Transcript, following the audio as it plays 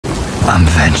on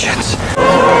vengeance.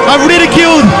 I've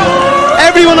ridiculed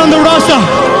everyone on the roster.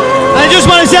 And I just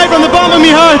want to say from the bottom of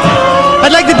my heart,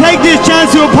 I'd like to take this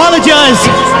chance to apologize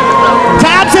to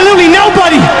absolutely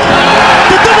nobody.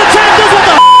 The double champ does what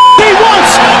the he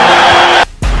wants.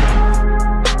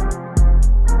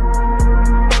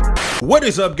 What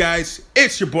is up, guys?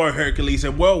 It's your boy Hercules,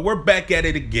 and well, we're back at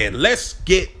it again. Let's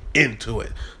get into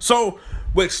it. So,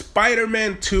 with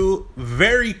Spider-Man 2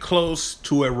 very close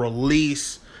to a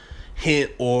release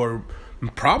hint, or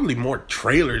probably more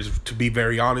trailers to be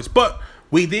very honest, but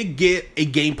we did get a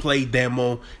gameplay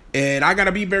demo, and I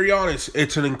gotta be very honest,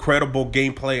 it's an incredible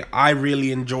gameplay. I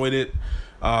really enjoyed it.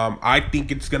 I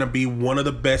think it's gonna be one of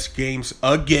the best games.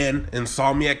 Again,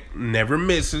 Insomniac never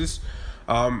misses.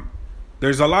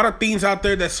 There's a lot of things out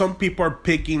there that some people are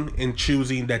picking and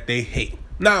choosing that they hate.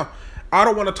 Now, I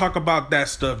don't want to talk about that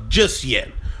stuff just yet.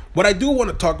 What I do want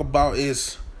to talk about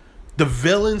is the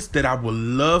villains that I would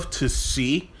love to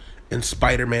see in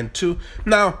Spider-Man 2.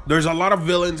 Now, there's a lot of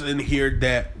villains in here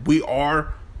that we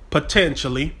are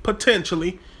potentially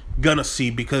gonna see,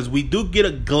 because we do get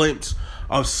a glimpse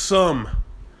of some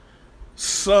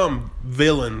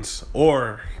villains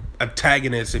or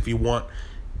antagonists, if you want,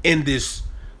 in this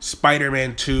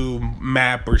Spider-Man 2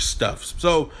 map or stuff.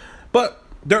 So, but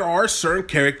there are certain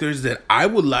characters that I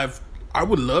would love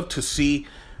to see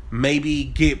maybe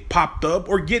get popped up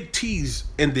or get teased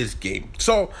in this game.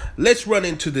 So let's run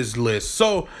into this list.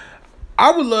 So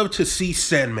I would love to see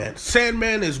Sandman.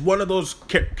 Sandman is one of those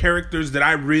characters that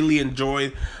I really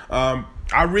enjoy. I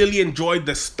really enjoyed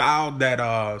the style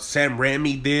that Sam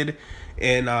Raimi did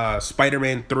in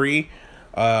Spider-Man 3.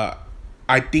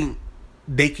 I think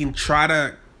they can try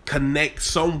to connect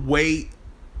some way.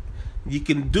 You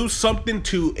can do something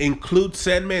to include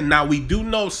Sandman. Now, we do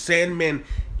know Sandman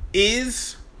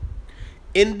is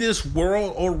in this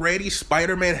world already.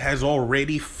 Spider-Man has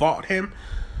already fought him,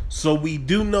 so we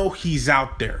do know he's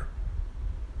out there,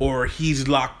 or he's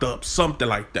locked up, something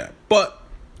like that. But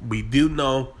we do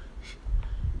know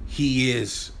he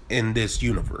is in this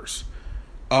universe.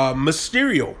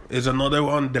 Mysterio is another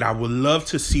one that I would love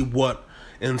to see what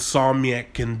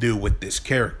Insomniac can do with this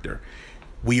character.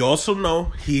 We also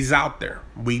know he's out there.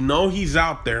 We know he's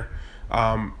out there.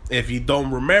 If you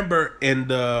don't remember, in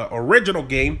the original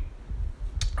game,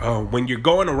 when you're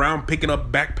going around picking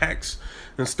up backpacks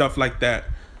and stuff like that,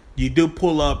 you do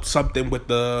pull up something with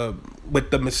the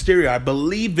Mysterio. I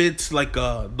believe it's like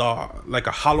a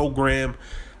hologram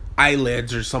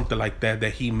eyelids or something like that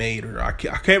he made, or I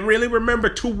can't really remember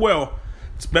too well.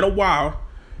 It's been a while.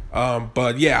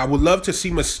 But yeah, I would love to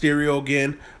see Mysterio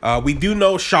again. We do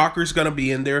know Shocker's gonna be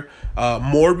in there.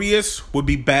 Morbius would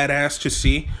be badass to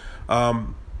see. I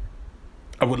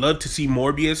would love to see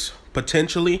Morbius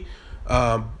potentially.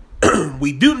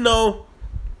 We do know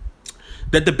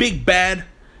that the big bad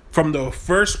from the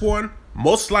first one,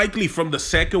 most likely from the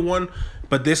second one,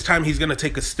 but this time he's gonna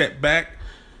take a step back.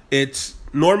 It's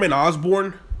Norman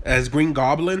Osborn as Green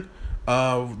Goblin.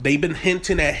 They've been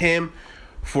hinting at him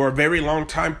for a very long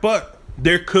time, but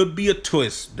there could be a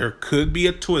twist. There could be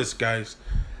a twist, guys.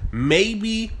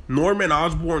 Maybe Norman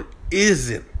Osborn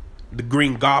isn't the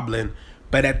Green Goblin,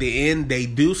 but at the end they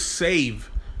do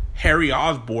save Harry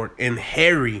Osborn, and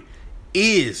Harry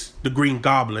is the Green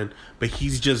Goblin, but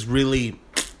he's just really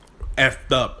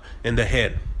effed up in the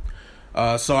head.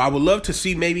 So I would love to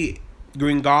see maybe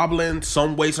Green Goblin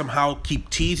some way, somehow keep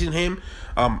teasing him.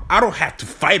 I don't have to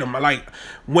fight him. Like,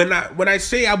 when I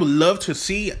say I would love to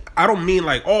see, I don't mean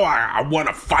like, oh, I want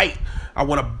to fight. I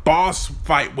want a boss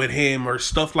fight with him or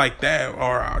stuff like that,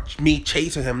 or me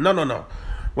chasing him. No.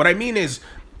 What I mean is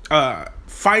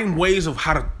find ways of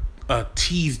how to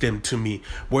tease them to me,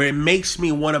 where it makes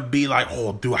me want to be like,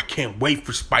 oh, dude, I can't wait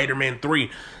for Spider-Man 3.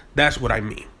 That's what I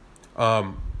mean.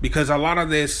 Because a lot of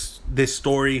this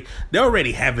story, they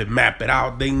already have it mapped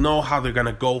out. They know how they're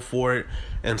gonna go for it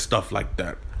and stuff like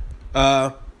that.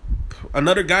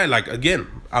 Another guy, like, again,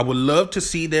 I would love to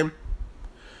see them.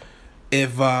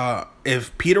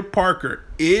 If Peter Parker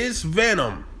is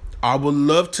Venom, I would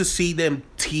love to see them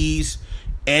tease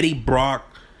Eddie Brock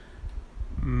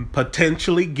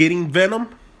potentially getting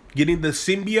Venom, getting the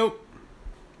symbiote.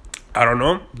 I don't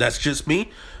know. That's just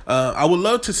me. I would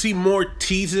love to see more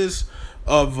teases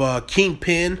of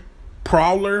Kingpin,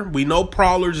 Prowler. We know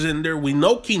Prowler's in there. We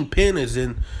know Kingpin is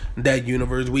in that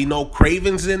universe. We know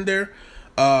Kraven's in there.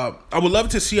 I would love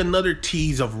to see another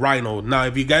tease of Rhino. Now,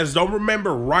 if you guys don't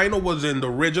remember, Rhino was in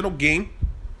the original game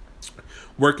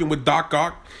working with Doc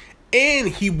Ock, and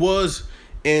he was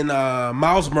in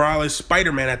Miles Morales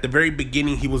Spider-Man. At the very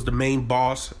beginning, he was the main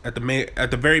boss at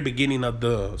the very beginning of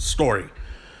the story.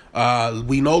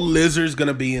 We know Lizard's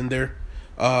gonna be in there.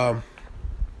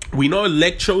 We know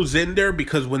Electro's in there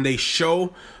because when they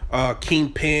show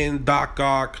Kingpin, Doc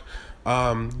Ock,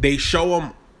 they show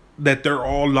them that they're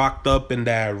all locked up in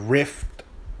that rift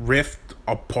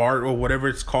apart or whatever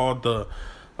it's called, the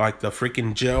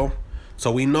freaking jail.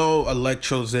 So we know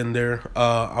Electro's in there.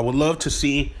 I would love to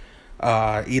see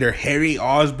either Harry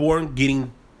Osborn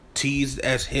getting teased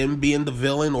as him being the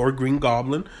villain, or Green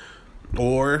Goblin,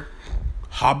 or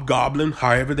Hobgoblin,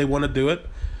 however they want to do it.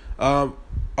 I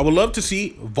would love to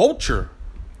see Vulture.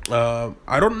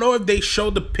 I don't know if they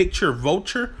showed the picture of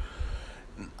Vulture.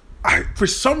 For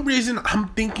some reason, I'm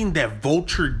thinking that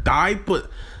Vulture died, but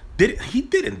he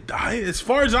didn't die. As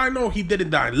far as I know, he didn't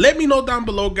die. Let me know down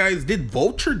below, guys. Did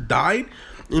Vulture die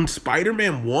in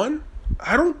Spider-Man 1?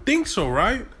 I don't think so,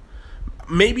 right?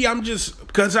 Maybe I'm just...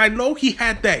 because I know he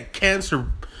had that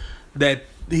cancer. That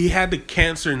he had the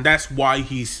cancer, and that's why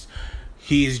he's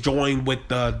joined with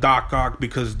Doc Ock,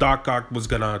 because Doc Ock was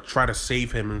gonna try to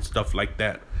save him and stuff like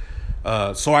that.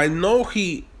 So I know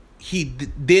he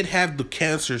did have the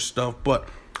cancer stuff, but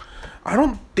I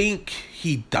don't think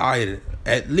he died.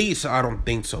 At least I don't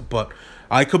think so, but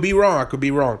I could be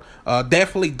wrong.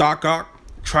 Definitely Doc Ock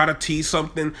try to tease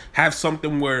something, have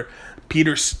something where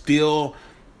Peter still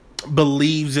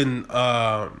believes in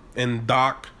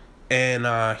Doc,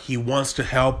 and he wants to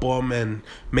help him, and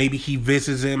maybe he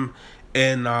visits him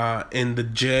in the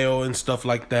jail and stuff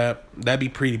like that. That'd be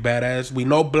pretty badass. We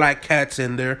know Black Cat's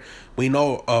in there. We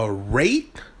know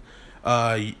Wraith.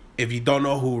 If you don't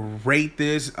know who Wraith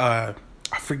is, I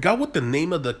forgot what the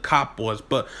name of the cop was,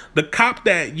 but the cop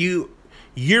that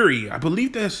Yuri, I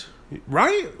believe that's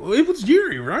right. It was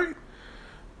Yuri, right?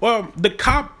 Well, the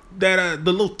cop that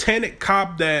the lieutenant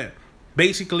cop that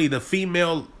basically the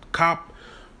female cop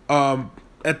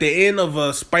at the end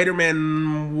of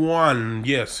Spider-Man 1,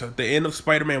 yes, at the end of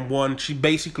Spider-Man 1, she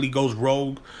basically goes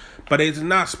rogue, but it's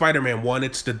not Spider-Man 1,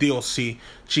 it's the DLC.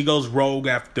 She goes rogue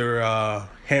after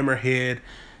Hammerhead,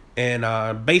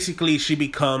 and basically she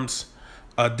becomes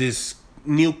this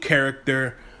new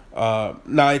character.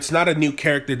 Now, it's not a new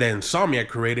character that Insomniac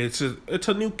created. It's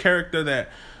a new character that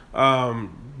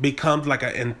becomes like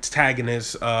an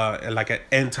antagonist, like an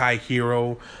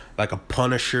anti-hero, like a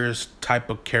Punisher's type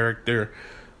of character.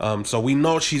 So we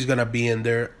know she's gonna be in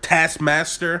there.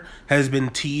 Taskmaster has been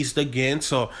teased again,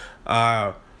 so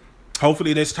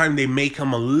hopefully this time they make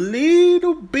him a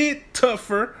little bit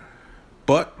tougher.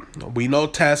 But we know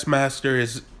Taskmaster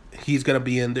he's gonna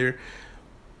be in there.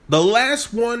 The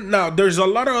last one, now there's a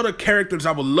lot of other characters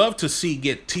I would love to see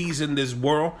get teased in this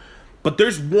world, but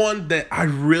there's one that I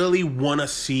really want to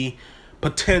see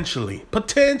potentially.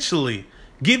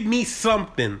 Give me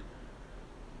something.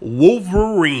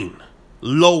 Wolverine,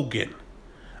 Logan.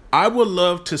 I would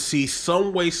love to see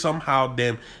some way, somehow,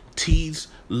 them tease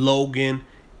Logan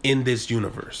in this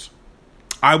universe.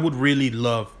 I would really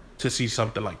love to see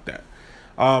something like that.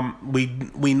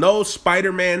 We know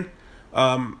Spider-Man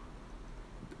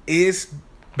is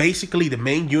basically the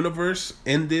main universe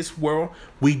in this world.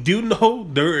 We do know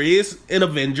there is an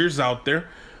Avengers out there.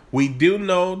 We do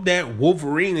know that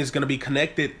Wolverine is going to be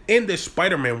connected in this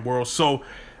Spider-Man world. So,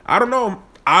 I don't know.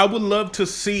 I would love to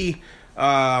see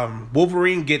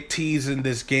Wolverine get teased in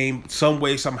this game some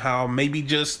way, somehow. Maybe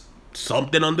just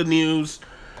something on the news.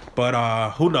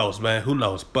 But who knows, man? Who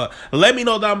knows? But let me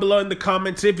know down below in the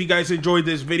comments if you guys enjoyed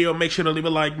this video. Make sure to leave a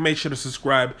like. Make sure to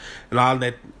subscribe. And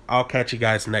I'll catch you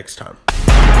guys next time.